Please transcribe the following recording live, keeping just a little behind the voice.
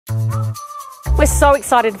We're so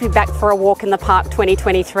excited to be back for a Walk in the Park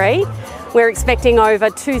 2023. We're expecting over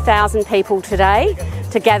 2,000 people today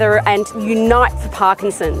to gather and unite for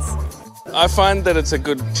Parkinson's. I find that it's a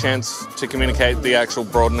good chance to communicate the actual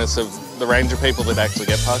broadness of the range of people that actually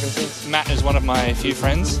get Parkinson's. Matt is one of my few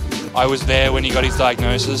friends. I was there when he got his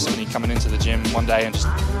diagnosis, when he coming into the gym one day and just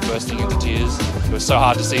bursting into tears. It was so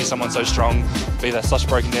hard to see someone so strong be that such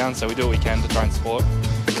broken down, so we do what we can to try and support.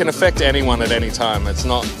 It can affect anyone at any time. It's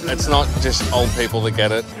not just old people that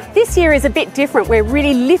get it. This year is a bit different. We're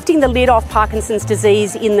really lifting the lid off Parkinson's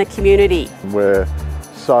disease in the community. We're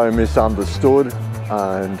so misunderstood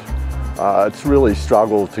and it's really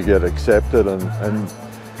struggled to get accepted, and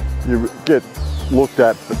you get looked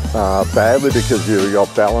at badly because you've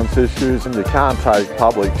got balance issues and you can't take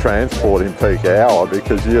public transport in peak hour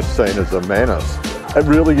because you're seen as a menace. It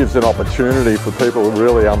really gives an opportunity for people to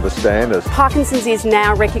really understand us. Parkinson's is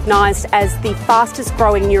now recognised as the fastest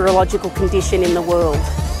growing neurological condition in the world.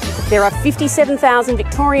 There are 57,000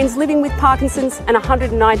 Victorians living with Parkinson's and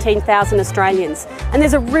 119,000 Australians. And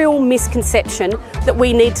there's a real misconception that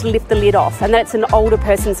we need to lift the lid off and that it's an older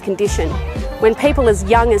person's condition. When people as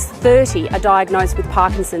young as 30 are diagnosed with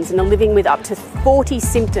Parkinson's and are living with up to 40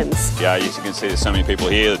 symptoms. Yeah, as you can see, there's so many people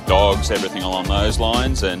here, dogs, everything along those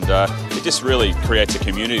lines, and it just really creates a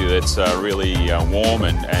community that's really warm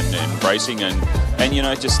and embracing, and you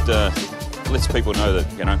know, just lets people know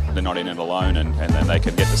that, you know, they're not in it alone, and then they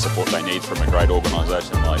can get the support they need from a great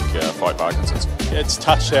organisation like Fight Parkinson's. It's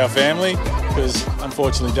touched our family because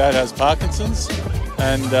unfortunately Dad has Parkinson's,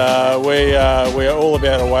 and we are all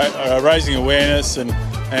about raising awareness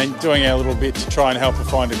and doing our little bit to try and help her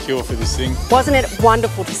find a cure for this thing. Wasn't it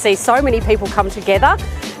wonderful to see so many people come together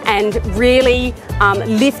and really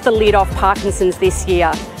lift the lid off Parkinson's this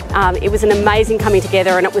year? It was an amazing coming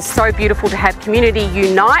together, and it was so beautiful to have community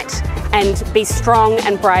unite and be strong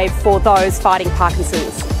and brave for those fighting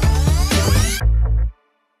Parkinson's.